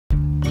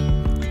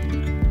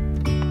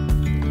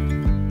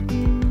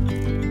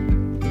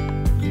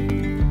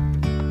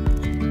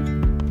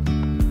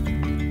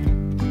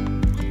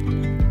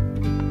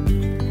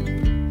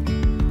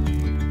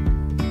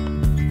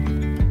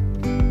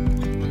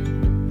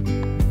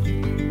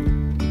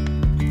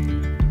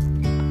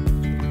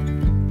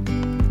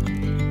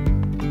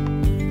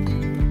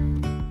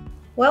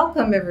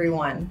Welcome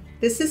everyone.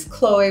 This is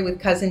Chloe with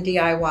Cousin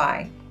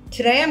DIY.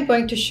 Today I'm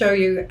going to show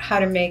you how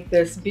to make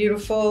this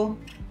beautiful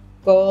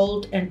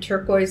gold and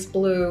turquoise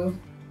blue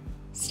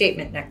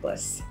statement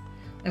necklace.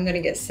 I'm going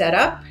to get set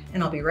up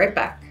and I'll be right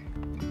back.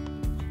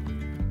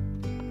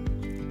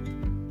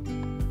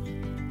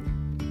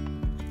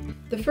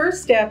 The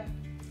first step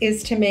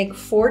is to make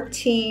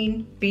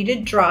 14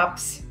 beaded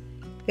drops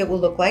that will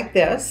look like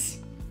this.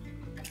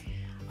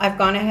 I've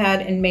gone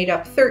ahead and made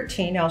up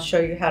 13. I'll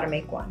show you how to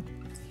make one.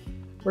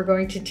 We're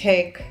going to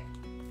take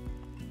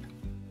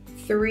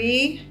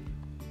 3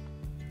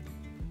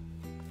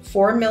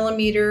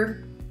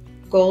 4mm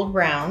gold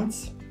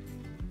rounds,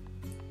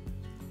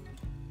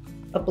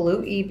 a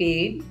blue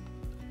E-bead,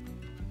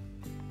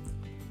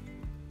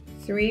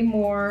 3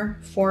 more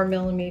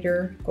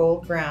 4mm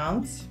gold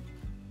rounds,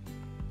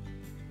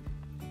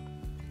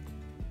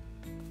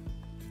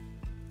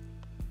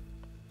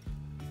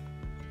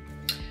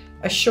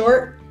 a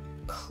short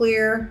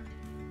clear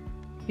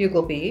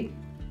bugle bead,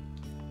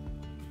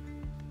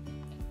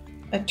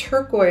 a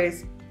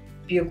turquoise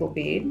bugle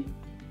bead,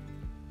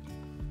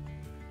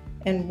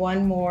 and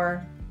 1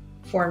 more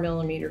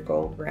 4mm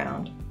gold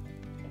round.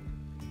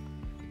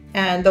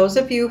 And those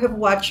of you who have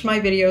watched my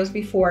videos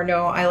before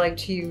know I like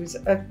to use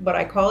what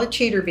I call a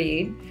cheater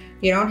bead.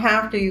 You don't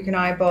have to, you can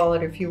eyeball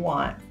it if you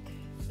want.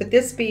 But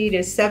this bead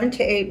is 7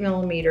 to 8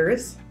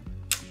 millimeters,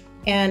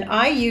 and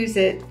I use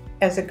it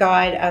as a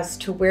guide as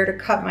to where to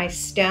cut my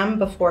stem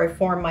before I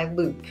form my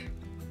loop.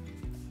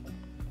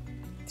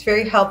 It's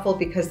very helpful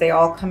because they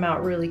all come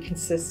out really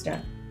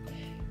consistent.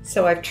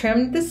 So I've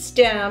trimmed the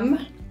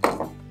stem,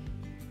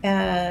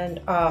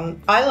 and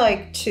I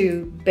like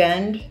to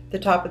bend the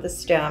top of the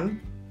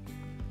stem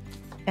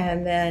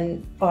and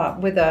then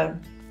with a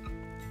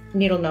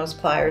needle nose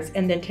pliers,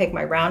 and then take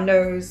my round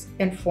nose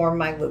and form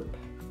my loop.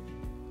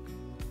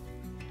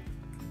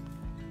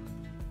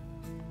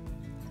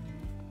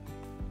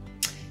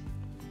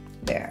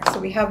 There, so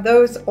we have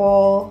those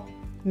all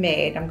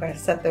made. I'm going to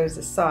set those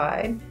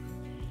aside.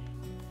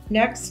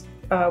 Next,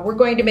 we're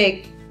going to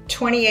make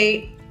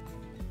 28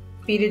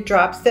 beaded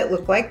drops that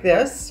look like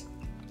this.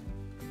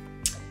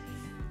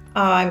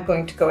 I'm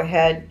going to go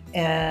ahead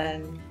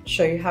and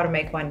show you how to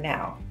make one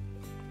now.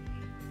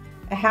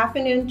 A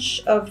 1/2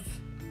 inch of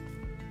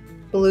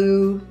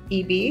blue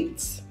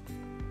E-beads,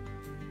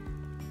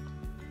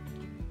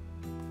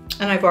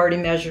 and I've already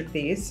measured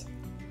these.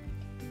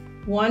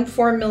 1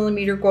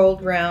 4mm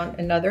gold round,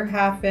 another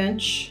 1/2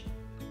 inch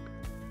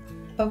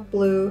of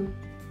blue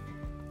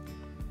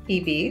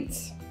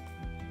E-beads,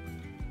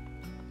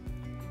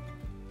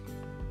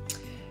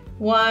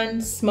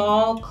 1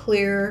 small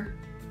clear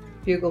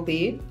bugle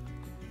bead,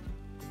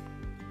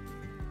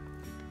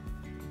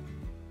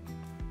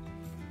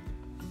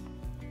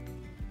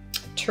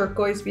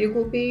 turquoise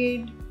bugle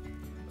bead,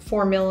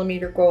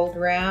 4mm gold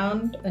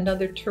round,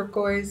 another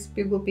turquoise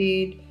bugle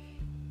bead,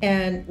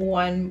 and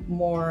 1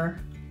 more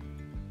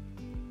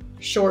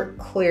short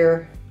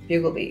clear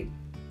bugle bead.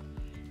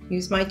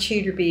 Use my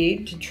cheater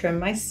bead to trim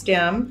my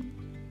stem.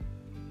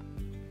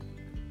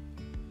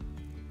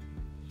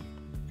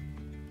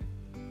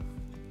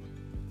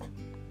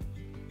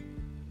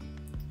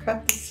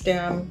 Cut the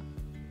stem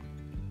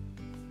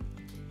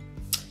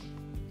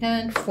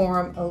and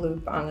form a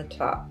loop on the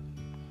top.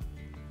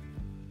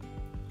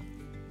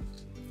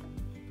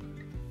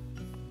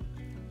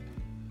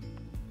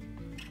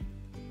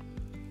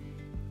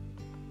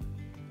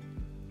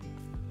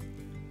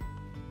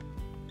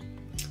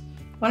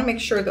 I want to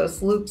make sure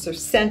those loops are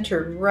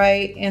centered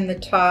right in the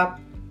top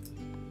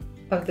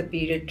of the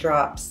beaded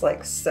drops,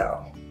 like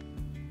so.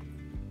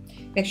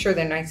 Make sure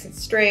they're nice and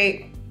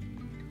straight.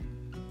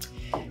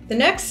 The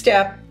next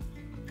step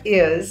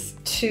is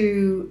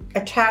to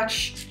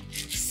attach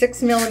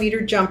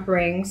 6mm jump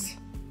rings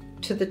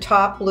to the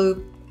top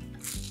loop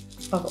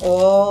of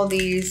all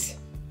these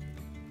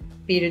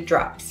beaded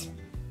drops.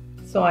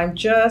 So I'm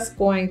just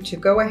going to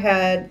go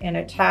ahead and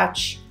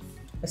attach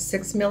a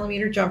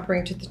 6mm jump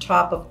ring to the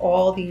top of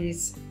all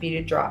these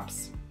beaded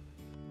drops.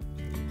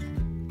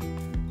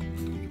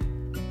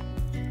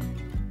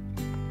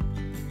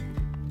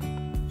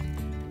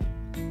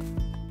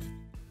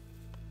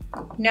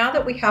 Now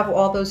that we have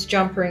all those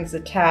jump rings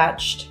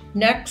attached,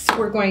 next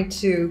we're going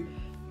to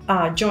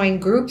join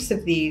groups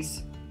of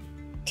these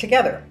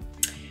together.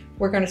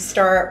 We're going to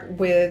start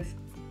with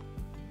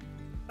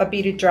a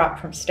beaded drop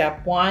from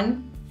step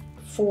 1,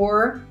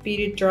 4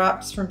 beaded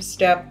drops from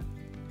step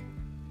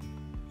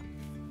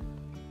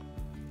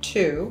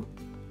 2,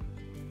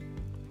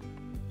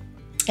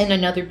 and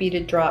another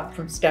beaded drop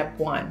from step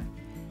 1.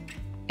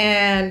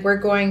 And we're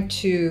going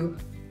to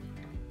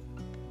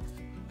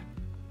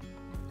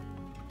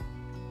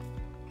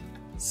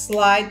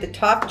slide the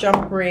top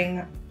jump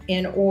ring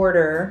in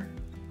order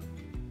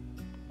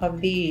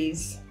of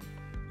these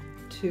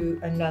to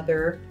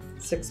another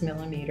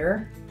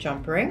 6mm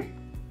jump ring.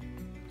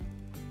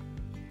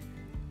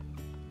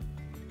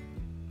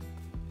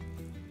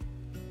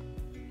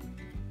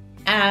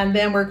 And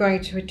then we're going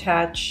to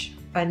attach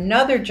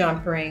another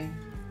jump ring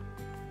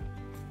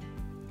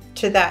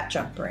to that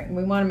jump ring.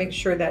 We want to make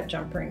sure that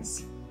jump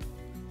ring's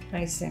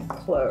nice and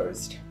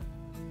closed.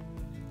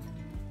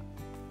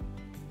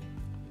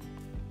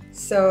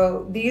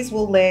 So these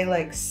will lay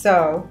like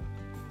so.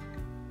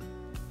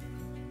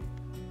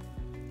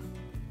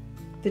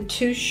 The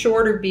two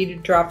shorter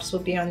beaded drops will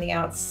be on the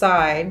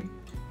outside,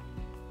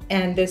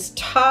 and this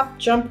top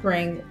jump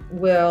ring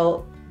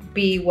will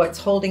be what's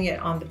holding it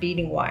on the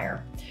beading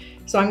wire.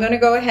 So I'm going to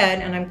go ahead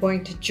and I'm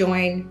going to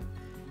join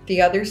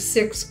the other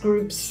 6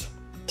 groups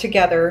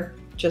together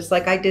just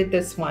like I did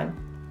this one.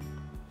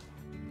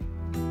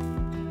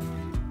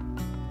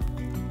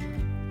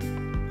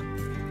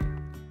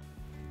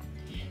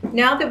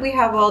 Now that we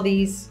have all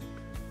these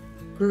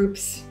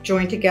groups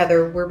joined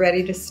together, we're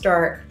ready to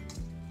start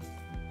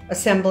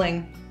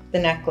assembling the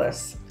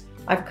necklace.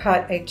 I've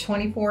cut a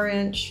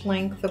 24-inch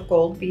length of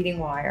gold beading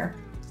wire,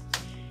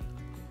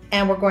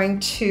 and we're going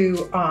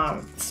to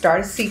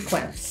start a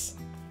sequence.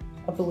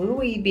 A blue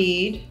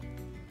bead,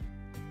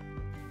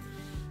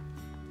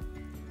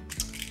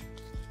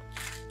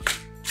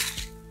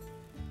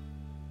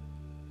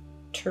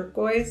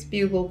 turquoise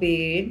bugle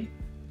bead,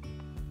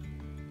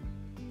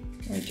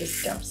 let me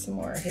just dump some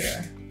more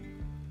here,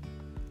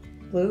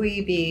 blue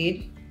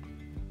bead,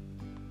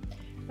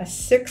 a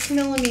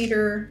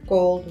 6mm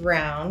gold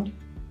round,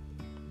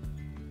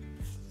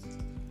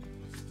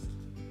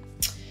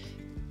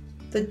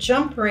 the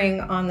jump ring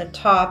on the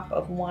top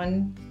of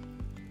one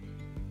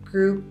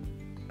group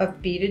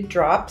of beaded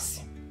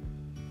drops,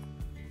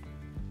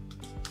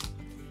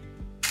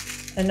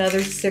 another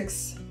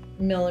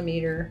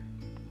 6mm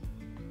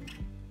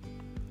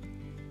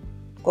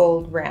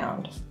gold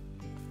round.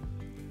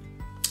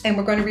 And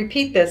we're going to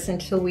repeat this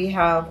until we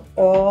have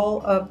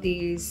all of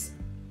these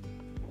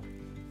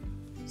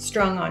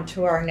strung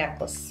onto our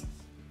necklace.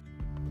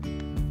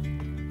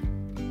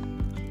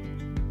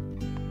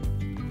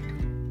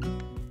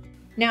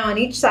 Now on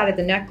each side of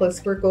the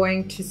necklace, we're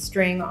going to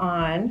string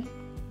on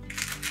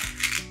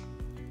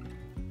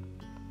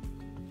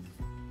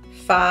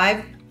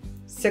 5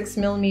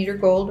 6mm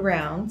gold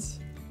rounds,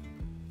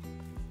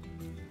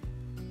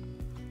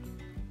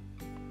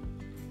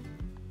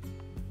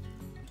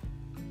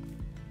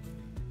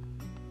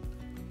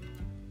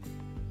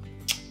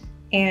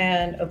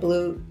 and a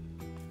blue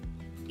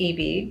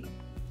bead,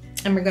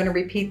 and we're going to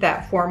repeat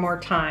that 4 more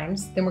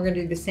times. Then we're going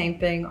to do the same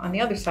thing on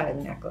the other side of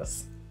the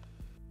necklace.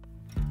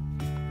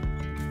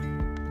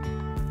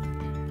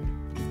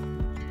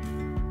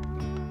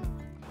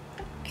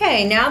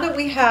 Okay, now that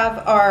we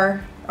have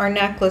our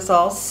necklace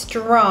all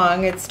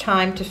strung, it's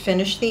time to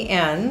finish the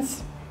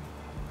ends.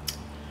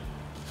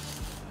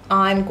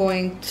 I'm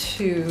going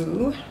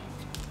to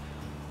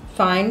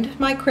find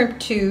my crimp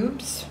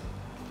tubes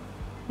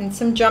and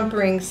some jump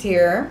rings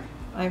here.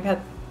 I've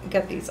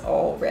got these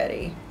all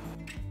ready.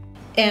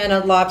 And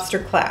a lobster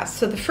clasp.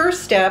 So the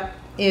first step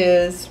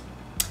is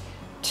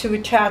to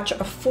attach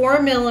a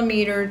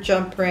 4mm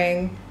jump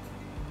ring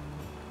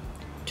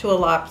to a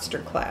lobster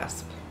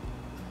clasp.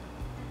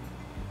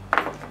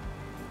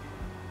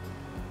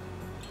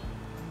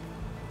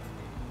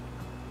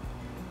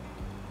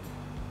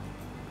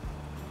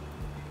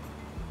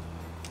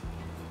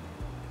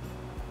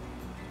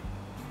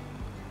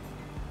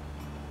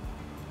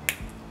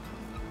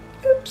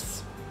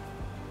 Oops.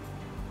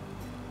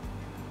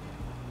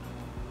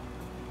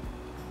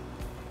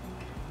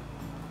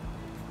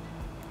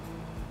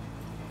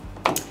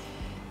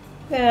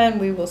 Then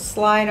we will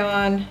slide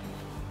on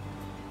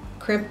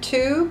crimp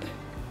tube,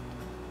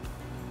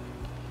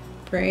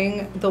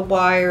 bring the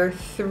wire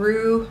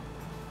through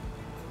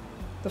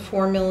the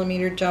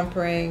 4mm jump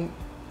ring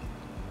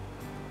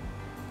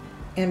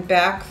and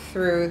back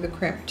through the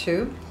crimp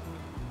tube.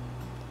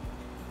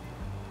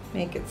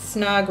 Make it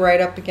snug right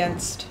up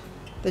against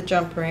the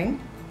jump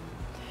ring.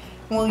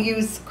 And we'll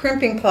use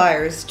crimping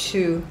pliers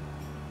to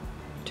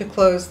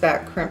close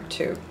that crimp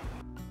tube.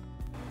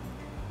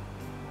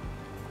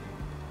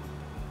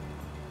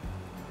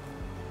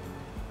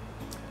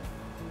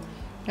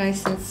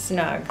 Nice and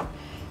snug.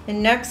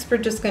 And next we're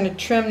just going to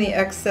trim the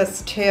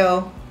excess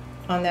tail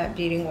on that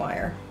beading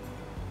wire.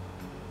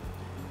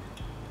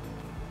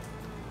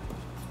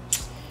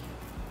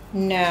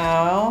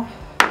 Now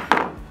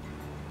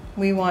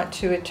we want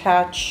to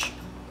attach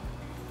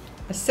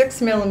a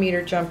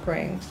 6mm jump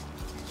ring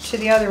to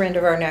the other end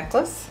of our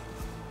necklace.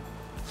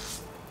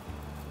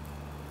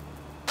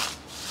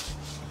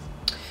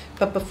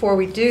 But before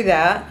we do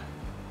that,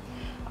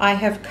 I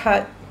have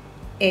cut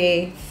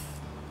a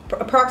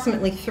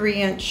approximately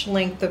 3-inch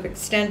length of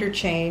extender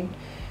chain,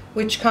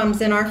 which comes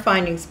in our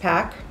findings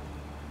pack.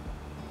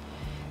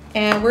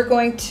 And we're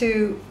going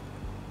to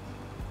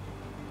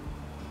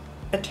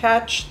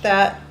attach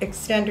that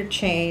extender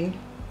chain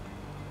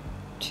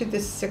to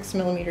this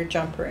 6mm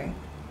jump ring.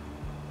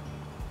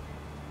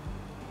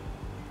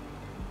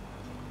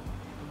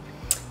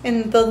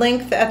 And the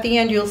length at the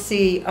end, you'll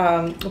see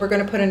we're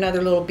going to put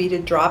another little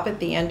beaded drop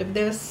at the end of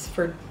this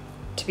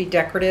to be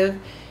decorative.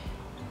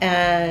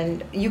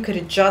 And you could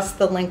adjust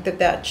the length of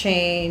that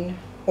chain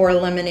or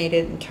eliminate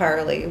it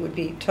entirely. It would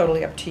be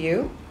totally up to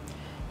you,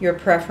 your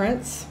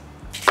preference.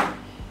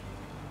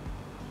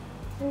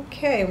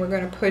 Okay, we're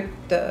going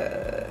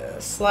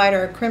to slide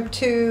our crimp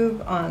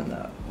tube on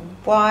the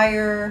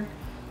wire.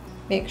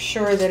 Make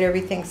sure that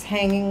everything's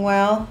hanging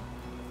well.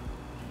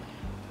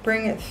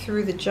 Bring it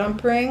through the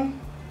jump ring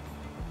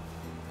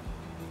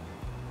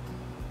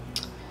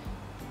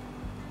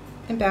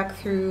and back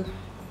through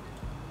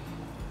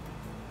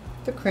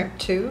the crimp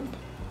tube.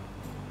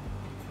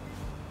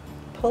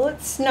 Pull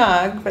it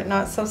snug, but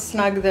not so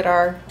snug that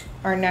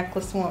our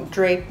necklace won't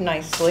drape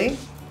nicely.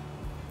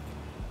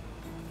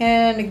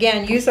 And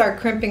again, use our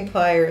crimping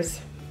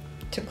pliers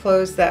to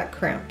close that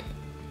crimp.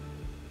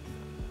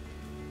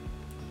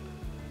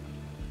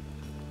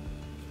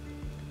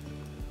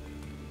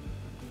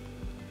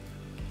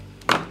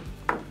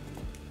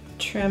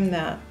 Trim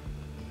that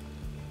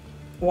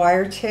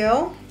wire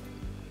tail.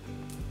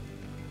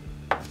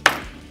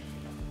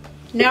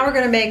 Now we're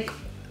going to make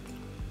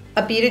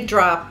a beaded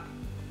drop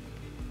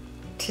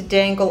to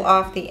dangle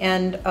off the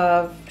end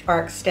of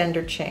our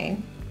extender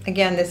chain.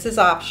 Again, this is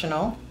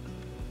optional.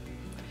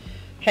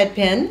 Head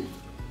pin.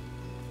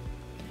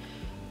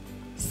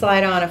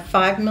 Slide on a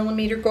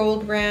 5mm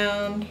gold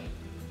round,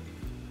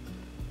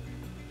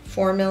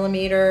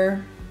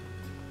 4mm,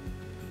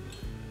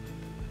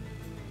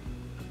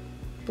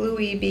 blue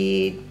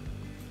E-bead,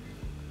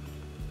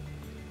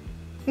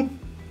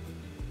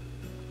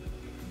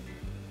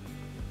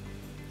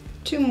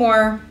 two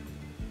more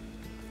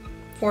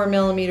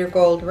 4mm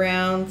gold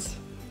rounds,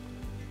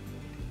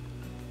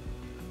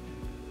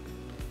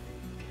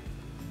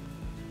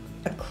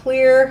 a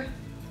clear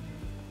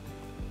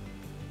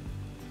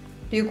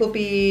bugle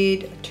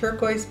bead, a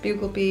turquoise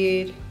bugle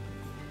bead,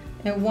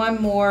 and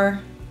one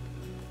more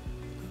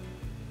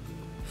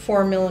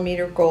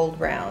 4mm gold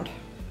round.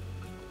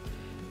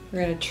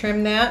 We're going to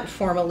trim that and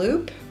form a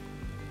loop.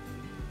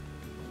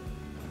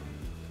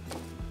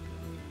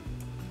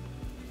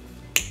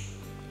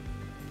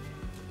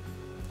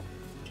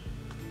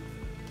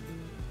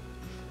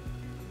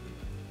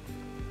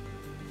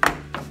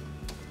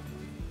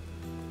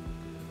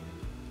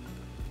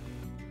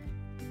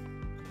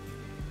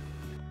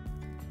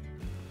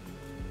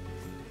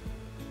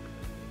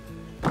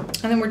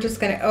 And then we're just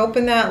going to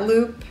open that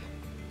loop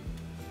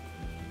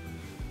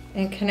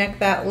and connect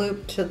that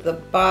loop to the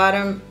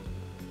bottom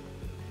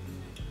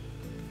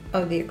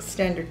of the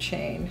extender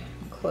chain.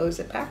 Close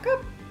it back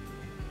up.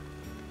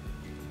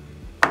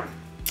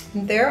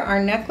 And there,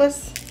 our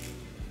necklace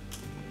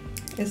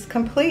is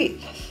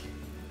complete.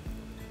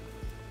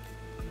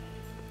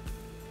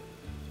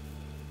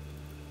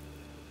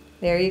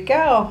 There you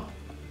go.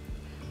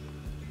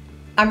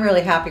 I'm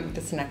really happy with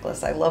this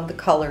necklace. I love the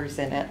colors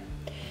in it.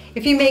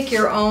 If you make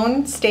your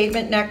own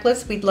statement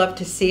necklace, we'd love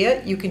to see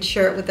it. You can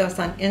share it with us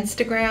on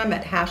Instagram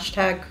at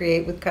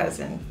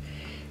 #CreateWithCousin.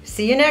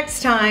 See you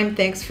next time.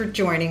 Thanks for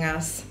joining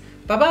us.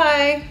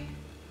 Bye-bye.